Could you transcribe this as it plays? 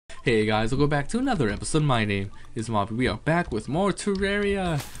Hey guys, welcome back to another episode. My name is Mabi. We are back with more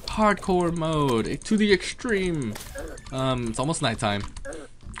Terraria Hardcore mode to the extreme. It's almost nighttime.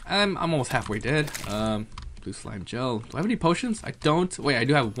 I'm almost halfway dead. Blue slime gel. Do I have any potions? I don't. Wait, I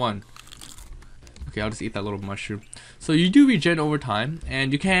do have one. Okay, I'll just eat that little mushroom. So you do regen over time,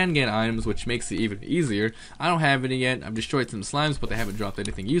 and you can get items, which makes it even easier. I don't have any yet. I've destroyed some slimes, but they haven't dropped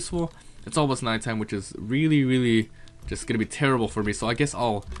anything useful. It's almost nighttime, which is really just gonna be terrible for me. So I guess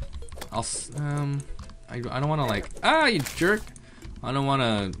I don't want to you jerk. I don't want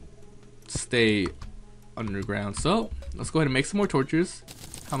to stay underground. So let's go ahead and make some more torches.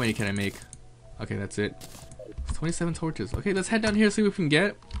 How many can I make? Okay, that's it. It's 27 torches. Okay, let's head down here, see what we can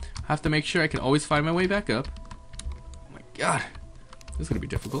get. I have to make sure I can always find my way back up. Oh my god, this is gonna be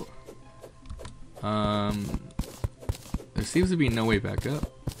difficult. There seems to be no way back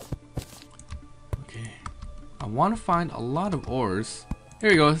up. Okay, I want to find a lot of ores. Here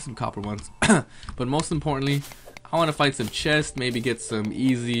we go, some copper ones. But most importantly, I want to find some chests, maybe get some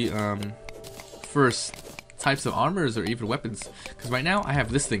easy first types of armors or even weapons. Because right now I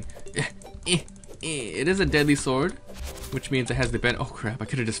have this thing. It is a deadly sword, which means it has the oh crap, I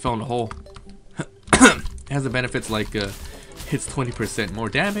could have just fell in a hole. It has the benefits like hits 20% more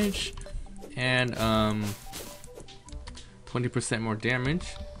damage and 20% more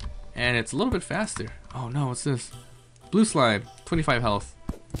damage, and it's a little bit faster. Oh no, what's this? Blue slime, 25 health.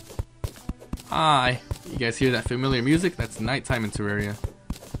 Hi, you guys hear that familiar music? That's nighttime in Terraria.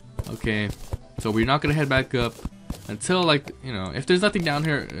 Okay, so we're not gonna head back up until, like, you know, if there's nothing down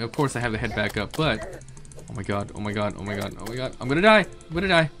here. Of course I have to head back up, but oh my god, oh my god, oh my god, oh my god, I'm gonna die, I'm gonna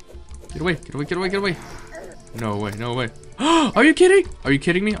die. Get away, get away, get away, get away. No way, no way. Are you kidding? Are you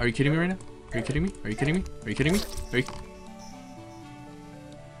kidding me? Are you kidding me right now? Are you kidding me? Are you kidding me? Are you kidding me? Are you...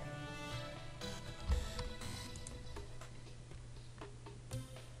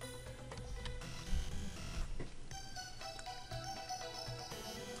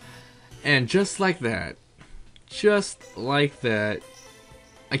 And just like that, my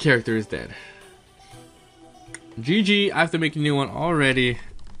character is dead. GG, I have to make a new one already.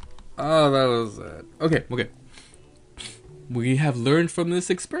 Oh, that was sad. Okay. We have learned from this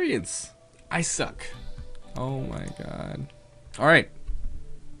experience. I suck. Oh my god. Alright.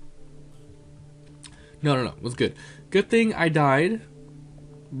 No, it was good. Good thing I died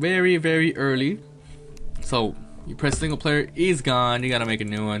very early. So, you press single player, he's gone. You gotta make a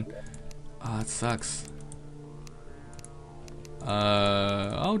new one. Oh, it sucks.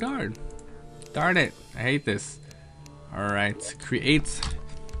 Oh darn. Darn it. I hate this. Alright, create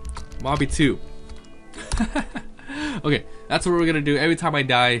Mobby 2. Okay, that's what we're gonna do. Every time I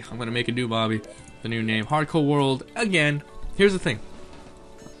die, I'm gonna make a new Mobby. The new name, Hardcore World, again. Here's the thing.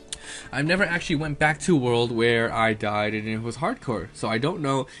 I've never actually went back to a world where I died and it was hardcore. So I don't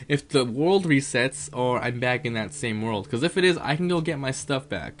know if the world resets or I'm back in that same world. Because if it is, I can go get my stuff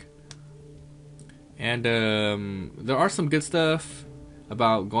back. And there are some good stuff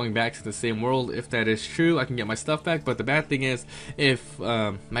about going back to the same world. If that is true, I can get my stuff back. But the bad thing is, if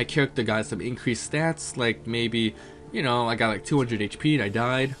my character got some increased stats, like maybe, you know, I got like 200 HP and I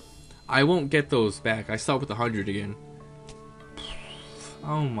died, I won't get those back. I start with 100 again.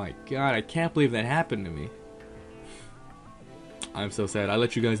 Oh my god, I can't believe that happened to me. I'm so sad. I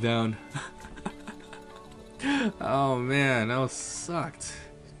let you guys down. Oh man, that was sucked.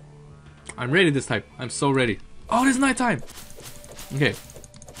 I'm ready this time. I'm so ready. Oh, it is nighttime. Okay.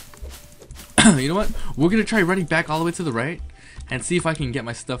 You know what? We're gonna try running back all the way to the right and see if I can get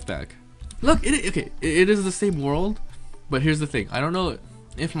my stuff back. Look, it is the same world, but here's the thing. I don't know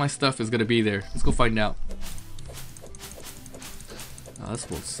if my stuff is gonna be there. Let's go find out. Oh, this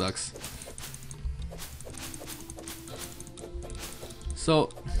world sucks. So,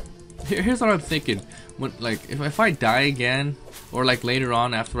 here's what I'm thinking. When, like, if I die again, or like later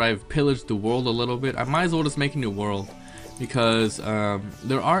on after I've pillaged the world a little bit, I might as well just make a new world. Because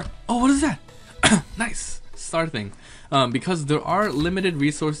there are... Oh, what is that? Nice! Star thing. Because there are limited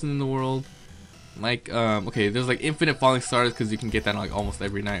resources in the world. Like, okay, there's like infinite falling stars because you can get that like almost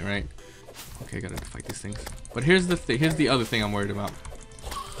every night, right? Okay, I gotta fight these things. But here's the thing. Here's the other thing I'm worried about.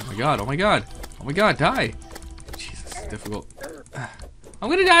 Oh my god, oh my god. Oh my god, die! Jesus, it's difficult. I'm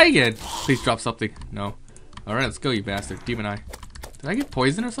gonna die again! Please drop something. No. Alright, let's go, you bastard. Demon Eye. Did I get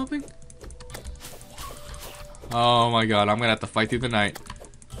poisoned or something? Oh my god, I'm gonna have to fight through the night.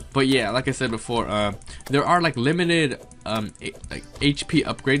 But yeah, like I said before, there are like limited like HP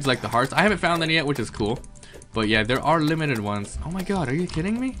upgrades like the hearts. I haven't found any yet, which is cool. But yeah, there are limited ones. Oh my god, are you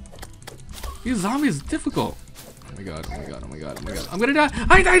kidding me? These zombies are difficult. Oh my god, oh my god, oh my god, oh my god. I'm gonna die!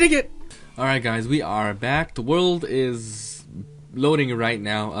 I died again! Alright guys, we are back. The world is loading right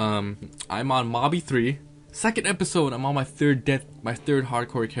now. I'm on Mobby 3. Second episode. I'm on my third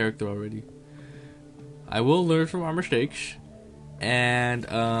hardcore character already. I will learn from our mistakes. And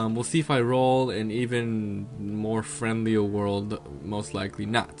we'll see if I roll an even more friendlier world. Most likely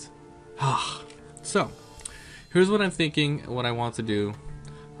not. So, here's what I'm thinking, what I want to do.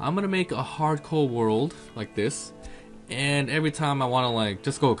 I'm gonna make a hardcore world like this. And every time I want to like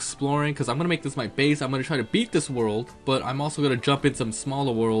just go exploring, because I'm gonna make this my base. I'm gonna try to beat this world, but I'm also gonna jump in some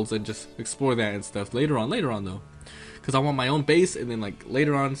smaller worlds and just explore that and stuff later on though, because I want my own base, and then like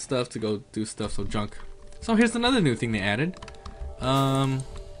later on stuff to go do stuff. So junk. So here's another new thing they added.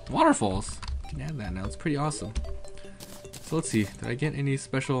 Waterfalls. You can add that now. It's pretty awesome. So let's see. Did I get any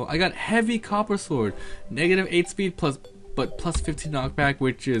special? I got heavy copper sword, -8 speed but plus 15 knockback,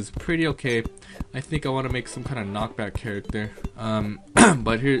 which is pretty okay. I think I want to make some kind of knockback character.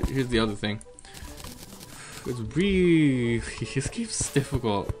 But here's the other thing. It's really this game's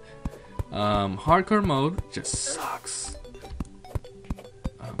difficult. Hardcore mode just sucks.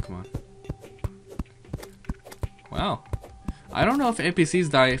 Oh, come on. Wow. I don't know if NPCs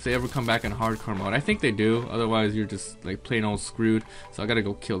die if they ever come back in hardcore mode. I think they do. Otherwise, you're just like plain old screwed. So I gotta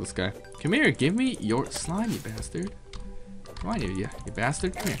go kill this guy. Come here, give me your slime, you bastard. Come on, you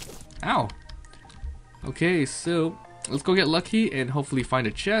bastard. Come here. Ow. Okay, so let's go get lucky and hopefully find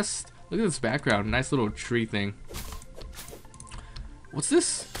a chest. Look at this background. Nice little tree thing. What's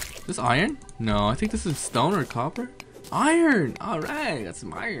this? This iron? No, I think this is stone or copper. Iron! Alright, that's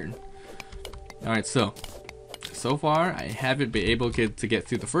some iron. Alright, so far I haven't been able to get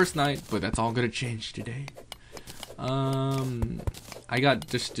through the first night, but that's all gonna change today. I got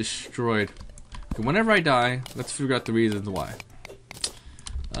just destroyed. Whenever I die, let's figure out the reasons why.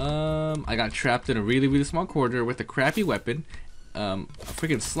 I got trapped in a really small corridor with a crappy weapon. A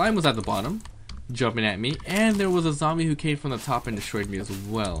freaking slime was at the bottom, jumping at me, and there was a zombie who came from the top and destroyed me as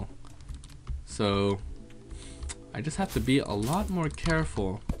well. So I just have to be a lot more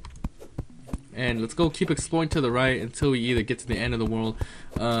careful. And let's go keep exploring to the right until we either get to the end of the world.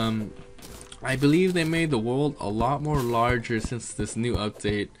 I believe they made the world a lot more larger since this new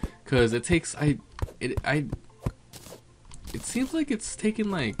update, because it takes it seems like it's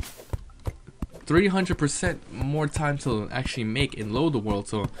taken like 300% more time to actually make and load the world.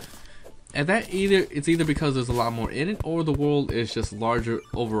 So and it's either because there's a lot more in it, or the world is just larger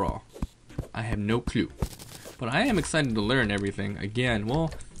overall. I have no clue, but I am excited to learn everything again.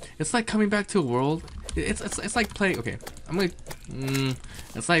 Well, it's like coming back to a world. It's like playing. Okay,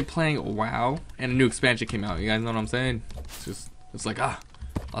 it's like playing WoW and a new expansion came out. You guys know what I'm saying? It's like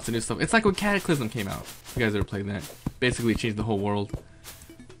lots of new stuff. It's like when Cataclysm came out. You guys ever played that? Basically changed the whole world.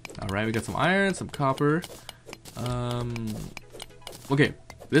 All right, we got some iron, some copper. Okay,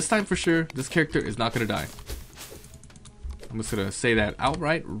 this time for sure, this character is not gonna die. I'm just gonna say that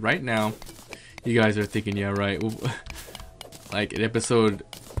outright right now. You guys are thinking, yeah, right. Like in episode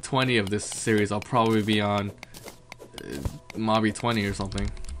 20 of this series, I'll probably be on Mobby 20 or something.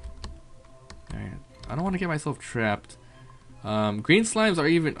 Alright, I don't want to get myself trapped. Green slimes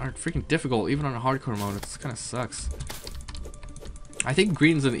are freaking difficult, even on a hardcore mode. It kind of sucks. I think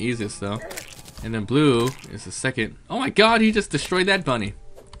green's the easiest though, and then blue is the second. Oh my god, he just destroyed that bunny.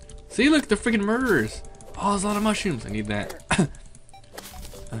 See, look, they're freaking murderers. Oh, there's a lot of mushrooms. I need that.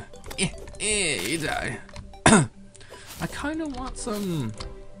 You die. I kind of want some.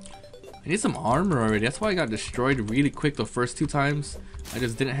 I need some armor already. That's why I got destroyed really quick the first 2 times. I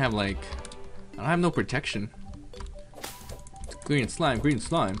just didn't have like. I don't have no protection. Green slime, green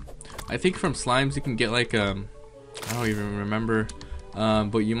slime. I think from slimes you can get like I don't even remember,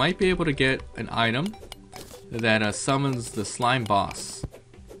 but you might be able to get an item that summons the slime boss.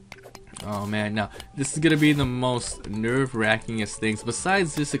 Oh man, now this is gonna be the most nerve-wrackingest things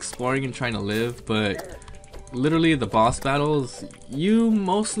besides just exploring and trying to live, but literally the boss battles, you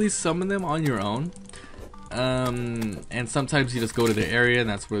mostly summon them on your own, and sometimes you just go to the area and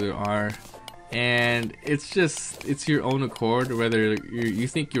that's where they are, and it's your own accord whether you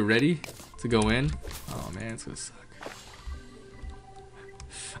think you're ready to go in. Oh man, it's gonna suck.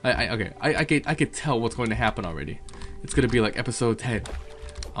 I could tell what's going to happen already. It's gonna be like episode 10.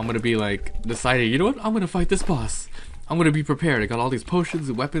 I'm gonna be like decided, you know what? I'm gonna fight this boss. I'm gonna be prepared. I got all these potions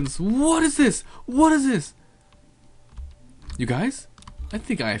and weapons. What is this? What is this? You guys? I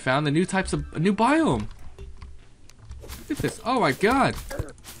think I found a new biome. Look at this. Oh my god.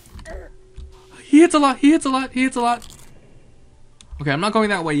 He hits a lot. He hits a lot. He hits a lot. Okay, I'm not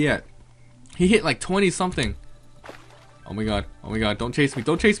going that way yet. He hit like 20 something. Oh my god. Oh my god. Don't chase me.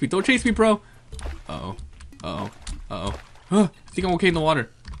 Don't chase me. Don't chase me, bro. Uh-oh. Uh-oh. Uh-oh. I think I'm okay in the water.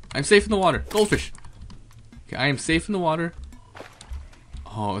 I'm safe in the water. Goldfish. Okay, I am safe in the water.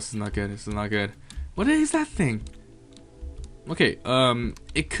 Oh, this is not good. This is not good. What is that thing? Okay,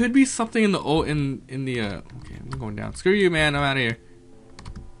 it could be something in the okay, I'm going down. Screw you, man. I'm out of here.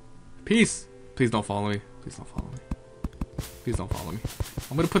 Peace. Please don't follow me. Please don't follow me. Please don't follow me.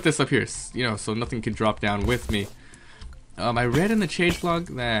 I'm gonna put this up here, you know, so nothing can drop down with me. I read in the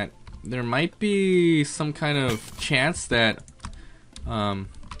changelog that there might be some kind of chance that, okay,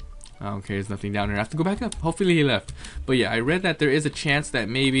 there's nothing down here. I have to go back up. Hopefully he left. But yeah, I read that there is a chance that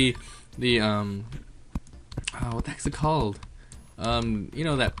maybe the, what the heck's it called? You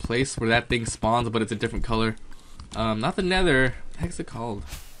know, that place where that thing spawns, but it's a different color. Not the Nether. What the heck's it called?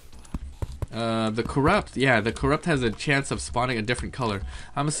 The Corrupt. Yeah, the Corrupt has a chance of spawning a different color.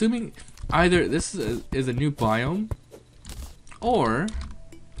 I'm assuming either this is a new biome, or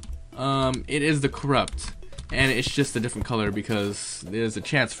it is the Corrupt, and it's just a different color because there's a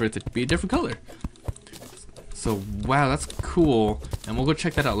chance for it to be a different color. So wow, that's cool, and we'll go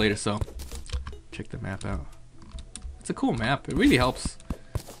check that out later. So check the map out. It's a cool map. It really helps.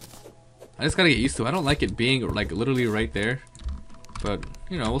 I just gotta get used to it. I don't like it being like literally right there, but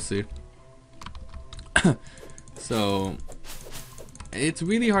you know, we'll see. So it's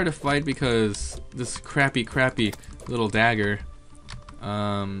really hard to fight because this crappy little dagger.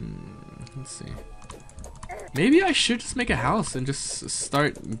 Let's see. Maybe I should just make a house and just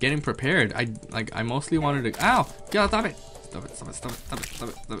start getting prepared. I mostly wanted to. Ow! God, stop it! Stop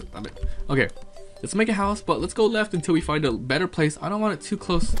it! Okay, let's make a house, but let's go left until we find a better place. I don't want it too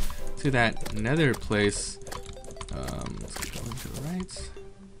close to that Nether place. Let's go to the right.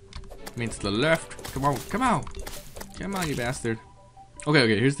 I mean to the left. Come on, come on, come on, you bastard. Okay,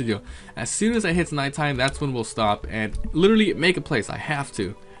 here's the deal. As soon as it hits nighttime, that's when we'll stop and literally make a place. I have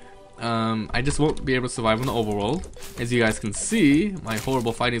to. I just won't be able to survive in the overworld. As you guys can see, my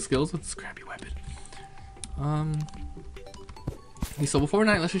horrible fighting skills with this crappy weapon. So before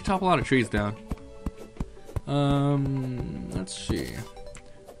night, let's just chop a lot of trees down. Let's see.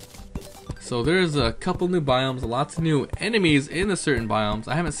 So there's a couple new biomes, lots of new enemies in the certain biomes.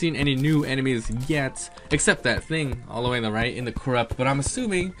 I haven't seen any new enemies yet, except that thing all the way on the right in the Corrupt, but I'm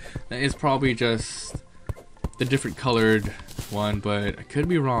assuming that is probably just the different colored one, but I could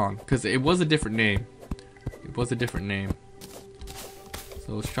be wrong, because it was a different name. It was a different name.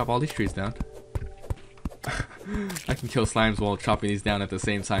 So let's chop all these trees down. I can kill slimes while chopping these down at the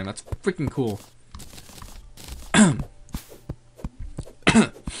same time. That's freaking cool.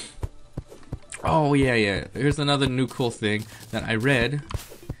 Oh yeah. Here's another new cool thing that I read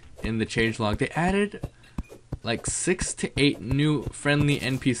in the changelog. They added like 6 to 8 new friendly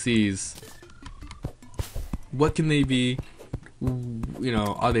NPCs. What can they be? You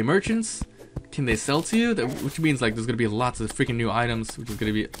know, are they merchants? Can they sell to you? Which means like there's gonna be lots of freaking new items, which is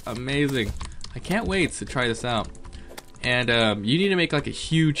gonna be amazing. I can't wait to try this out. And you need to make like a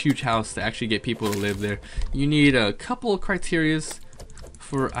huge house to actually get people to live there. You need a couple of criterias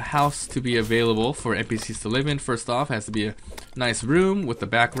for a house to be available for NPCs to live in. First off, it has to be a nice room with the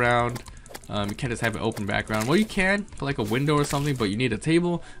background. You can't just have an open background. Well, you can put like a window or something, but you need a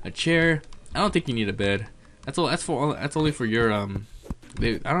table, a chair. I don't think you need a bed. That's all. That's only for your I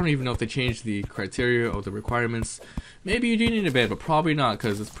don't even know if they changed the criteria or the requirements. Maybe you do need a bed, but probably not,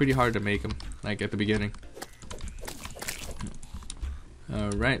 because it's pretty hard to make them like at the beginning.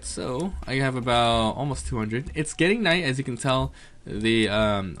 Alright, so I have about almost 200. It's getting night, as you can tell. The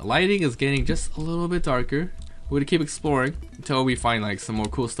lighting is getting just a little bit darker. We're gonna keep exploring until we find like some more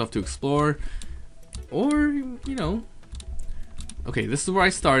cool stuff to explore, or you know. Okay, this is where I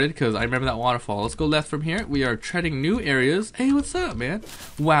started because I remember that waterfall. Let's go left from here. We are treading new areas. Hey, what's up, man?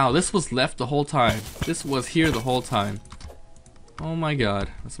 Wow, this was left the whole time. This was here the whole time. Oh my god.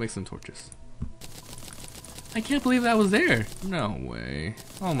 Let's make some torches. I can't believe that was there. No way.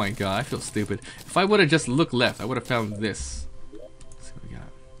 Oh my god, I feel stupid. If I would have just looked left, I would have found this. Let's see what we got.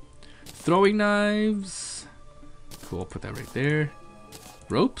 Throwing knives. Cool, put that right there.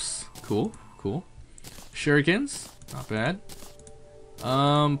 Ropes. Cool. Shurikens. Not bad.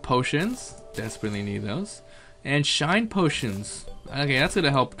 Potions. Desperately need those. And shine potions. Okay, that's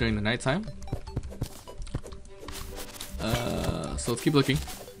gonna help during the nighttime. So let's keep looking.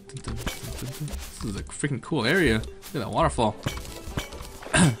 This is a freaking cool area. Look at that waterfall.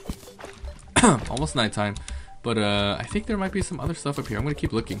 Almost nighttime. But I think there might be some other stuff up here. I'm gonna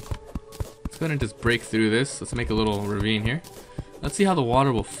keep looking. Let's go ahead and just break through this. Let's make a little ravine here. Let's see how the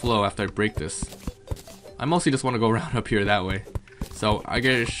water will flow after I break this. I mostly just want to go around up here that way. So I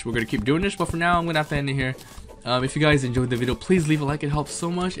guess we're gonna keep doing this, but for now I'm gonna have to end it here. If you guys enjoyed the video, please leave a like. It helps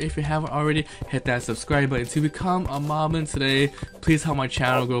so much. If you haven't already, hit that subscribe button to become a moblin today. Please help my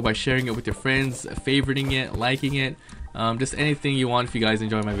channel grow by sharing it with your friends, favoriting it, liking it. just anything you want if you guys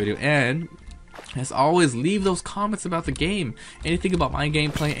enjoy my video. And as always, leave those comments about the game, anything about my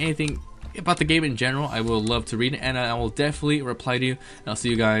gameplay, anything about the game in general. I will love to read it, and I will definitely reply to you. And I'll see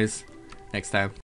you guys next time.